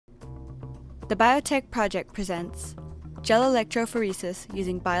The Biotech project presents Gel Electrophoresis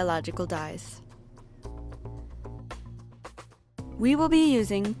using biological dyes. We will be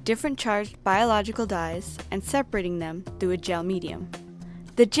using different charged biological dyes and separating them through a gel medium.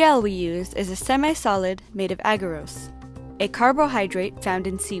 The gel we use is a semi-solid made of agarose, a carbohydrate found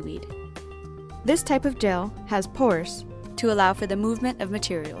in seaweed. This type of gel has pores to allow for the movement of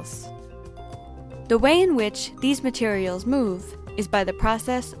materials. The way in which these materials move is by the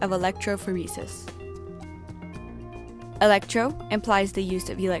process of electrophoresis. Electro implies the use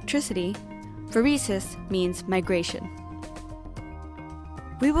of electricity, phoresis means migration.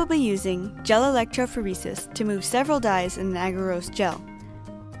 We will be using gel electrophoresis to move several dyes in an agarose gel.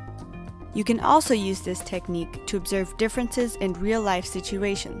 You can also use this technique to observe differences in real-life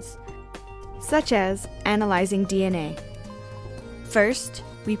situations, such as analyzing DNA. First,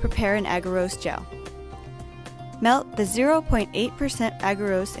 we prepare an agarose gel. Melt the 0.8%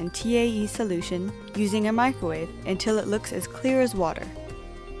 agarose in TAE solution using a microwave until it looks as clear as water.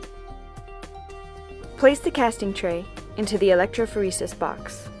 Place the casting tray into the electrophoresis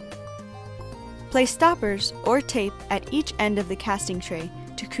box. Place stoppers or tape at each end of the casting tray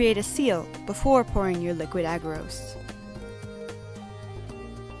to create a seal before pouring your liquid agarose.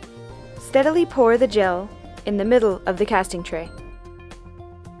 Steadily pour the gel in the middle of the casting tray.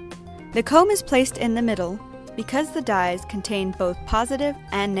 The comb is placed in the middle because the dyes contain both positive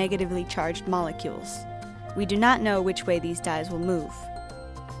and negatively charged molecules. We do not know which way these dyes will move.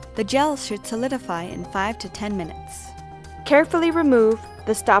 The gel should solidify in 5 to 10 minutes. Carefully remove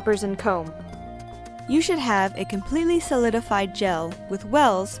the stoppers and comb. You should have a completely solidified gel with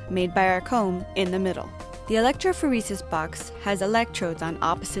wells made by our comb in the middle. The electrophoresis box has electrodes on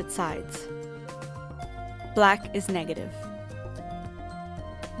opposite sides. Black is negative.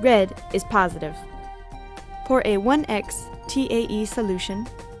 Red is positive. Pour a 1x TAE solution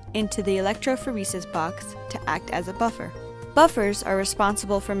into the electrophoresis box to act as a buffer. Buffers are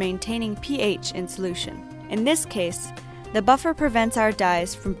responsible for maintaining pH in solution. In this case, the buffer prevents our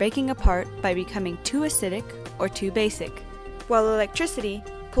dyes from breaking apart by becoming too acidic or too basic, while electricity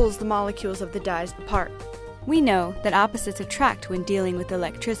pulls the molecules of the dyes apart. We know that opposites attract when dealing with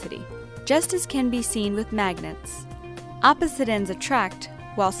electricity. Just as can be seen with magnets, opposite ends attract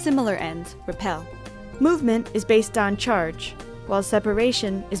while similar ends repel. Movement is based on charge, while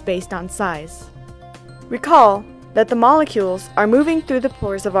separation is based on size. Recall that the molecules are moving through the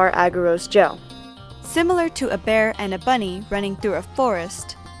pores of our agarose gel. Similar to a bear and a bunny running through a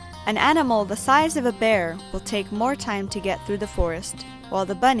forest, an animal the size of a bear will take more time to get through the forest, while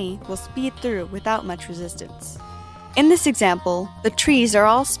the bunny will speed through without much resistance. In this example, the trees are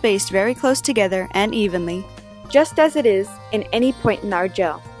all spaced very close together and evenly, just as it is in any point in our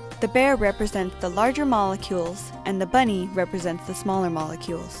gel. The bear represents the larger molecules and the bunny represents the smaller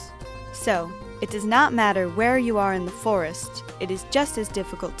molecules. So, it does not matter where you are in the forest, it is just as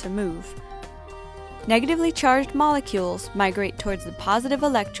difficult to move. Negatively charged molecules migrate towards the positive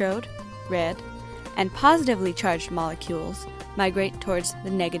electrode, red, and positively charged molecules migrate towards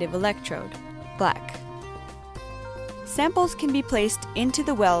the negative electrode, black. Samples can be placed into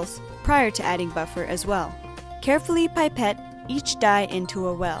the wells prior to adding buffer as well. Carefully pipette each dye into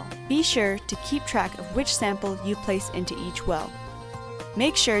a well. Be sure to keep track of which sample you place into each well.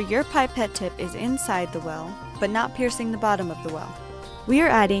 Make sure your pipette tip is inside the well, but not piercing the bottom of the well. We are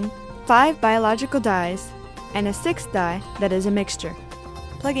adding 5 biological dyes and a 6th dye that is a mixture.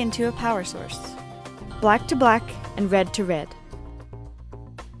 Plug into a power source. Black to black and red to red.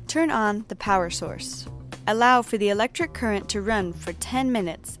 Turn on the power source. Allow for the electric current to run for 10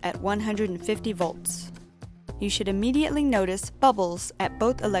 minutes at 150 volts. You should immediately notice bubbles at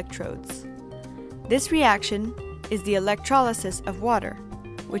both electrodes. This reaction is the electrolysis of water,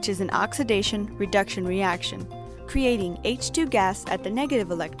 which is an oxidation-reduction reaction, creating H2 gas at the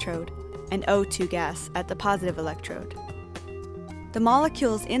negative electrode and O2 gas at the positive electrode. The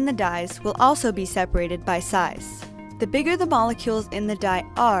molecules in the dyes will also be separated by size. The bigger the molecules in the dye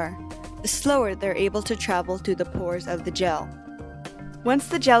are, the slower they're able to travel through the pores of the gel. Once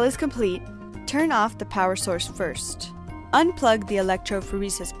the gel is complete, turn off the power source first. Unplug the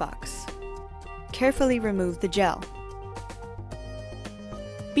electrophoresis box. Carefully remove the gel.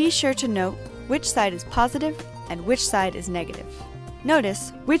 Be sure to note which side is positive and which side is negative.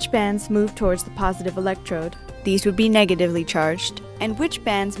 Notice which bands move towards the positive electrode, these would be negatively charged, and which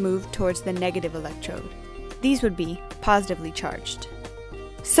bands move towards the negative electrode, these would be positively charged.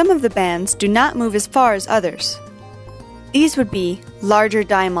 Some of the bands do not move as far as others. These would be larger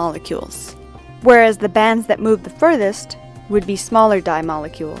dye molecules, whereas the bands that move the furthest would be smaller dye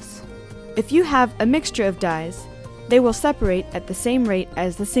molecules. If you have a mixture of dyes, they will separate at the same rate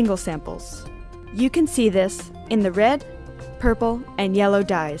as the single samples. You can see this in the red, purple, and yellow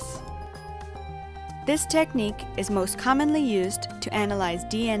dyes. This technique is most commonly used to analyze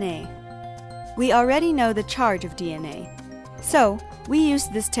DNA. We already know the charge of DNA, so we use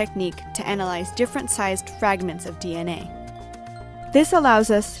this technique to analyze different sized fragments of DNA. This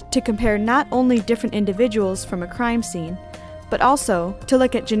allows us to compare not only different individuals from a crime scene, but also to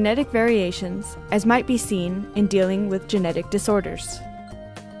look at genetic variations as might be seen in dealing with genetic disorders.